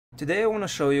Today I want to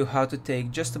show you how to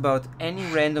take just about any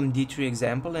random D3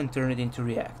 example and turn it into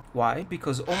React. Why?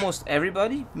 Because almost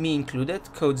everybody, me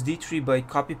included, codes D3 by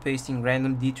copy-pasting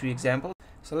random D3 examples.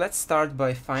 So let's start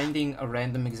by finding a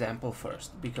random example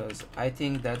first, because I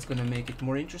think that's going to make it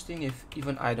more interesting if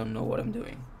even I don't know what I'm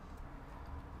doing.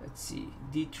 Let's see,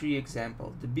 D3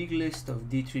 example, the big list of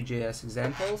D3.js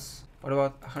examples. What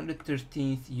about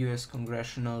 113th US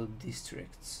congressional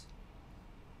districts?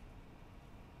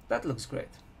 That looks great.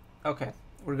 Okay,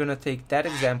 we're gonna take that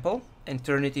example and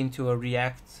turn it into a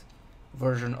React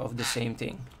version of the same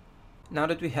thing. Now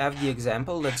that we have the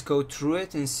example, let's go through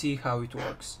it and see how it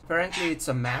works. Apparently it's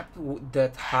a map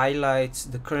that highlights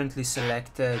the currently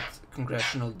selected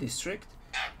congressional district.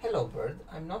 Hello, Bird.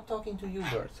 I'm not talking to you,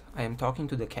 Bird. I am talking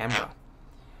to the camera.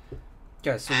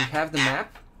 Okay, so we have the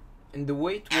map, and the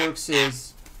way it works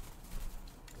is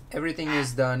everything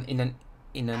is done in an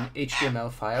HTML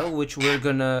file, which we're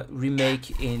gonna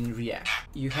remake in React.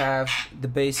 You have the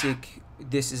basic,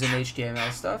 this is an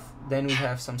HTML stuff. Then we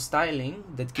have some styling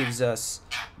that gives us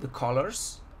the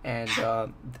colors and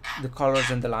the colors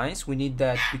and the lines. We need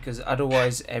that because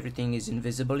otherwise everything is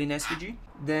invisible in SVG.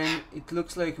 Then it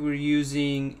looks like we're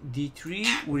using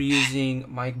D3. We're using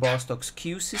Mike Bostock's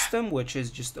queue system, which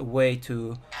is just a way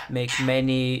to make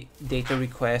many data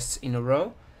requests in a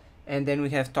row. And then we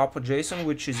have topo.json,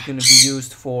 which is going to be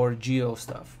used for geo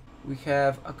stuff. We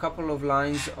have a couple of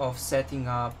lines of setting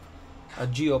up a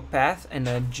geo path and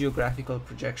a geographical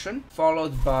projection,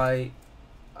 followed by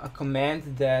a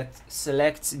command that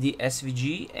selects the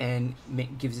SVG and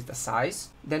gives it a size.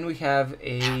 Then we have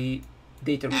a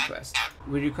data request.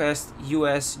 We request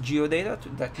US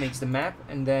geodata that makes the map,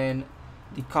 and then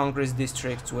the Congress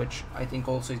districts, which I think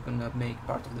also is going to make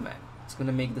part of the map. It's going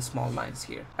to make the small lines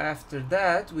here. After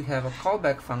that, we have a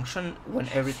callback function when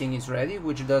everything is ready,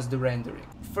 which does the rendering.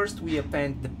 First, we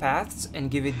append the paths and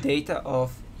give it data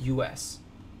of US.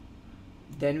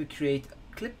 Then we create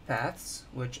clip paths,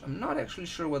 which I'm not actually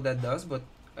sure what that does, but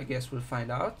I guess we'll find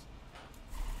out.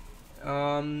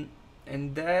 And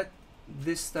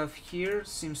this stuff here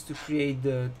seems to create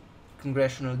the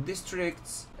congressional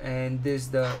districts, and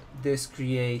this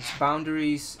creates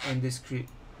boundaries, and this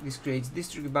creates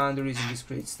district boundaries, and this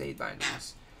creates state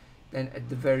boundaries. Then at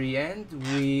the very end,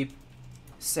 we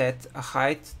set a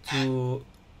height to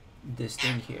this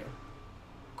thing here.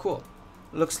 Cool.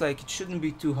 Looks like it shouldn't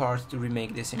be too hard to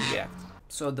remake this in React.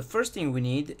 So the first thing we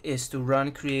need is to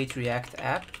run create React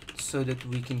app so that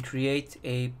we can create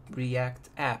a React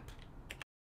app.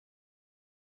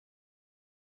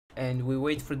 And we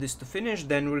wait for this to finish,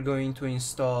 then we're going to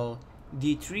install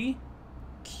D3,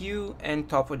 Q, and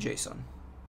topo.json.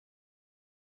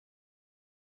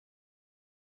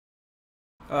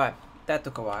 Alright, that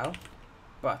took a while,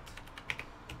 but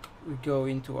we go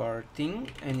into our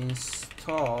thing and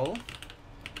install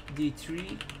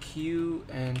D3, Q,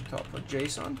 and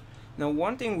topo.json. Now,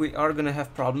 one thing we are going to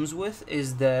have problems with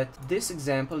is that this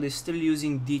example is still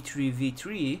using D3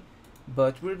 v3,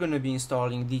 but we're going to be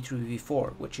installing D3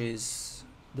 v4, which is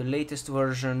the latest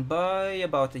version by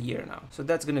about a year now. So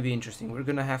that's going to be interesting. We're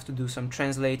going to have to do some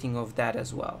translating of that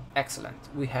as well. Excellent.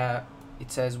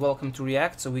 It says welcome to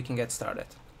React, so we can get started.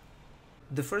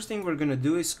 The first thing we're going to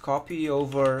do is copy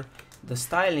over the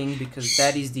styling because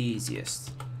that is the easiest.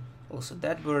 Also,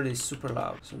 that bird is super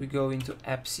loud. So we go into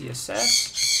app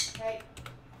CSS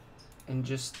and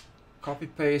just copy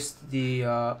paste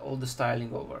all the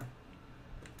styling over.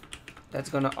 That's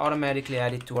going to automatically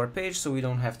add it to our page, so we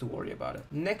don't have to worry about it.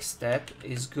 Next step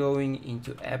is going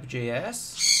into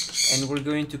app.js, and we're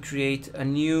going to create a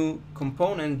new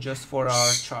component just for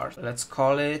our chart. Let's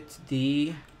call it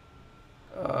the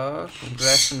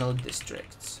congressional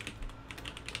districts.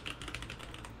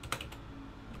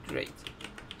 Great.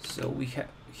 So we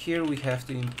have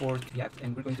to import React,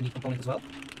 and we're going to need component as well.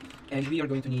 And we are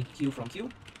going to need Q from Q,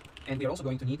 and we are also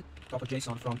going to need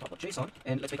topo.json from topo.json,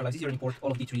 and let's make our life easier and import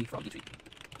all of D3 from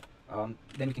D3.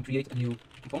 Then we can create a new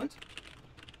component.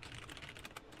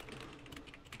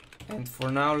 And for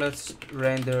now, let's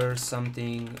render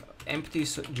something empty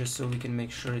just so we can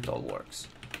make sure it all works.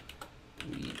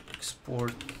 We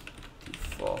export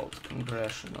default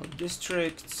congressional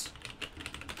districts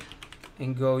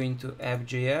and go into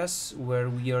app.js, where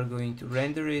we are going to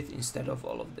render it instead of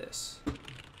all of this.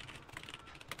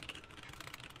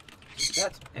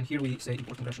 That, and here we say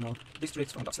import congressional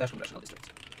districts from /congressional districts.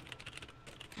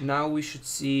 Now we should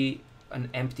see an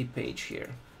empty page here.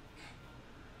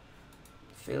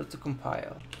 Failed to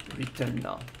compile, return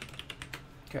null.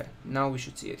 Okay, now we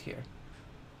should see it here.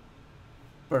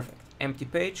 Perfect. empty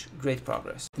page, great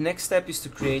progress. The next step is to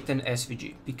create an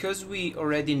SVG. Because we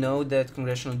already know that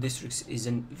congressional districts is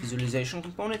a visualization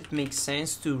component, it makes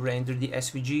sense to render the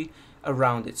SVG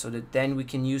around it, so that then we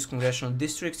can use congressional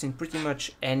districts in pretty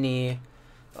much any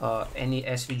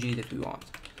SVG that we want.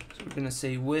 So we're gonna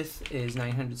say width is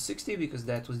 960 because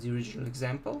that was the original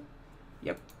example.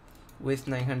 Yep, width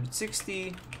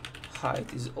 960,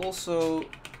 height is also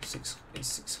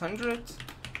 600,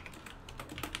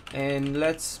 and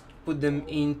let's put them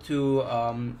into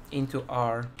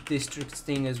our districts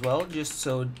thing as well, just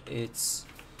so it's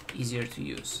easier to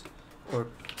use, or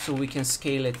so we can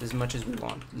scale it as much as we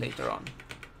want later on.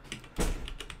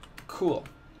 Cool.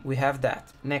 We have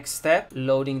that. Next step,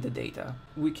 loading the data.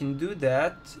 We can do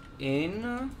that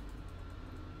in,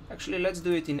 actually let's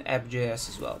do it in app.js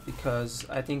as well, because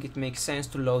I think it makes sense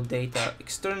to load data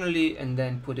externally and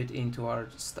then put it into our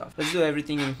stuff. Let's do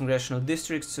everything in congressional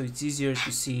districts so it's easier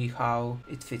to see how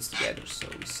it fits together. So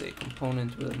we say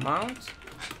component will mount,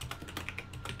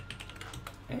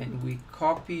 and we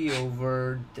copy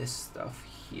over this stuff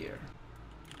here.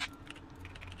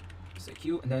 Say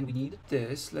Q, and then we need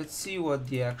this. Let's see what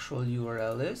the actual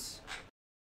URL is.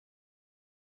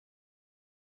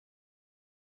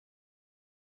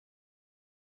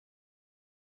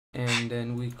 And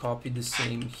then we copy the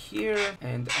same here,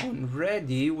 and on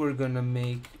ready we're gonna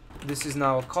make, this is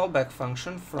now a callback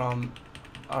function from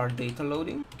our data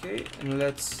loading. Okay, and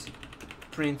let's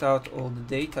print out all the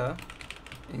data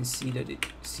and see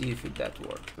if that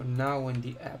worked. So now when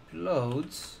the app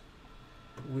loads,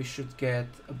 we should get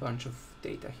a bunch of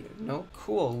data here. No?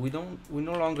 Cool, we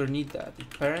no longer need that.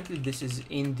 Apparently this is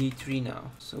in D3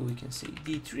 now. So we can say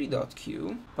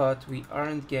d3.q, but we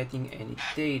aren't getting any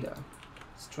data.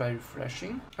 Let's try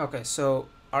refreshing. Okay, so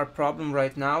our problem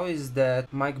right now is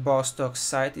that Mike Bostock's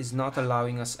site is not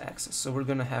allowing us access. So we're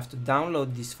gonna have to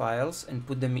download these files and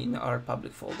put them in our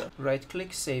public folder. Right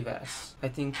click, save as. I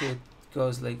think it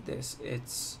goes like this.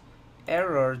 It's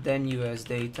error, then US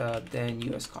data, then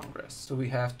US Congress. So we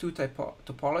have two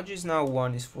topologies now.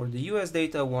 One is for the US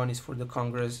data, one is for the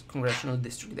congressional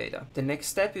district data. The next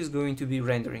step is going to be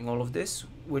rendering all of this,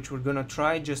 which we're gonna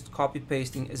try just copy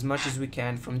pasting as much as we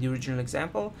can from the original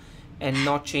example and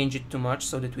not change it too much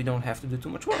so that we don't have to do too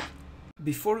much work.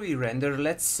 Before we render,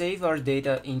 let's save our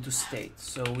data into state.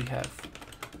 So we have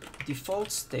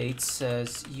default state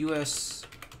says US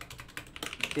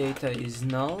data is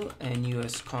null and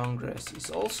US Congress is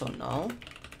also null,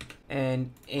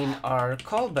 and in our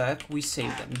callback we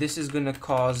save them. This is gonna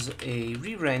cause a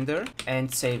re-render and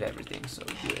save everything. So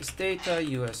US data,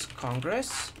 US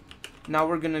Congress. Now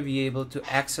we're gonna be able to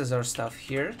access our stuff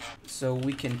here, so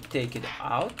we can take it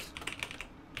out.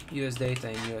 US data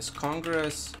and US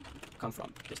Congress come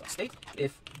from this state.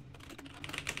 If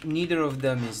neither of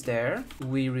them is there,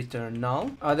 we return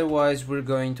null. Otherwise, we're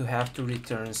going to have to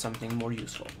return something more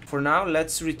useful. For now,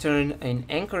 let's return an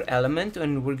anchor element,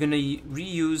 and we're going to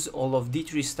reuse all of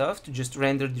D3 stuff to just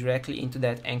render directly into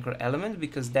that anchor element,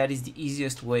 because that is the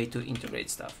easiest way to integrate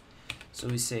stuff. So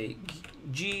we say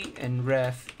G and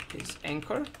ref is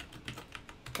anchor,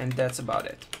 and that's about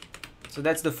it. So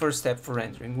that's the first step for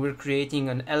rendering. We're creating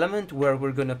an element where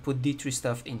we're gonna put D3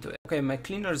 stuff into it. Okay, my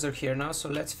cleaners are here now, so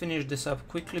let's finish this up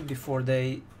quickly before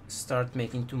they start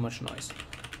making too much noise.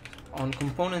 On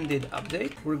component did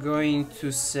update, we're going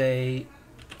to say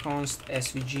const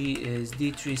svg is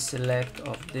D3 select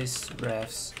of this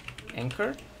ref's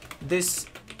anchor. This,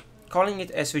 calling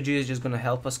it svg is just gonna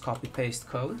help us copy paste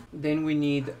code. Then we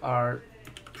need our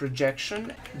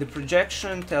projection. The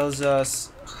projection tells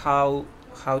us how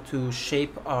to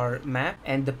shape our map,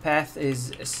 and the path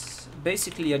is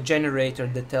basically a generator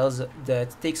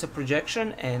that takes a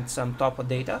projection and some topo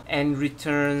data and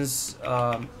returns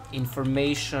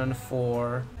information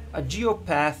for a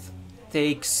geopath.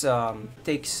 Takes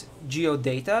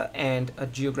geodata and a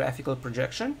geographical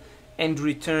projection and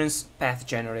returns path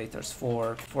generators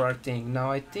for our thing.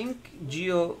 Now I think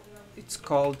it's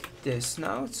called this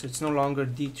now, so it's no longer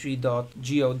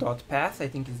d3.geo.path. I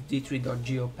think it's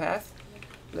d3.geopath.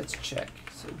 Let's check.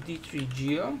 So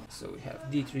d3geo, so we have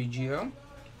d3geo,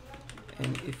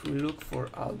 and if we look for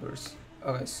albers,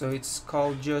 okay, so it's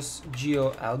called just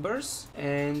geoalbers,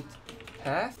 and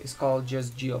path is called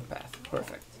just geopath.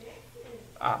 Perfect.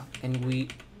 And we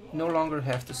no longer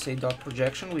have to say dot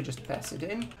projection, we just pass it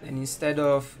in, and instead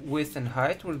of width and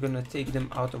height, we're gonna take them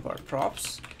out of our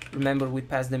props. Remember, we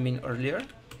passed them in earlier.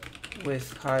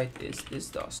 Width, height is this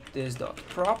dot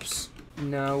props.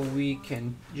 Now we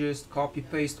can just copy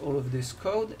paste all of this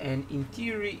code, and in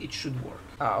theory it should work.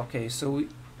 Okay, so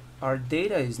our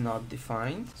data is not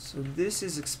defined, so this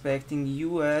is expecting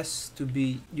US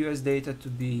data to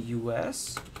be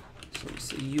US. So we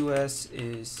say US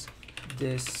is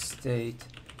this state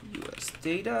US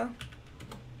data,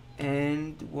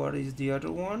 and what is the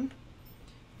other one?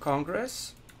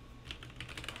 Congress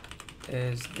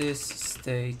is this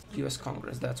state US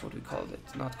Congress. That's what we called it,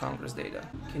 not Congress data.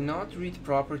 Cannot read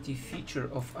property feature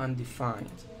of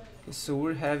undefined. Okay, so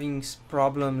we're having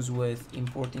problems with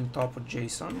importing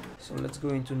top.json. So let's go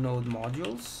into node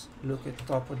modules, look at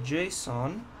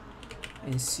top.json,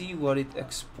 and see what it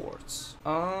exports.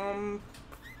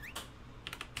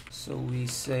 So we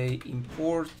say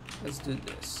import, let's do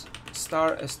this,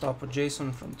 star as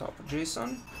top.json from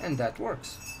top.json, and that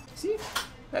works. See,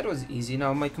 that was easy.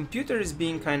 Now my computer is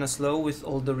being kind of slow with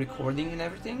all the recording and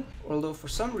everything, although for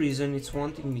some reason it's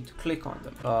wanting me to click on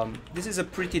them. This is a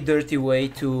pretty dirty way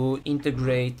to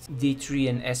integrate D3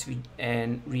 and SV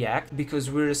and React,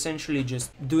 because we're essentially just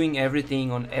doing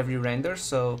everything on every render.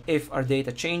 So if our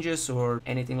data changes or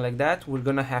anything like that, we're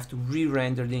gonna have to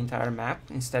re-render the entire map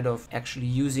instead of actually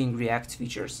using React's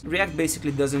features. React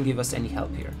basically doesn't give us any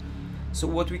help here. So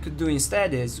what we could do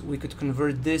instead is we could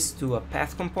convert this to a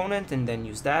path component and then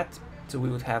use that. So we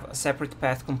would have a separate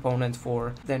path component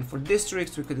then for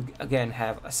districts, we could again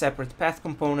have a separate path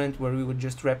component where we would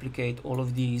just replicate all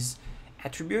of these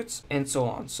attributes and so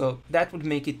on. So that would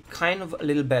make it kind of a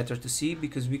little better to see,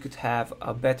 because we could have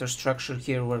a better structure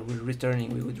here where we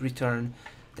would return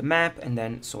the map and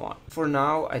then so on. For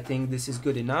now, I think this is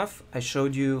good enough. I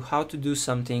showed you how to do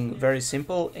something very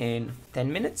simple in 10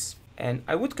 minutes. And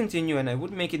I would continue and I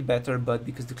would make it better, but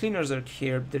because the cleaners are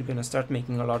here, they're gonna start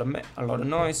making a lot of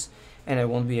noise, and I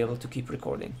won't be able to keep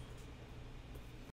recording.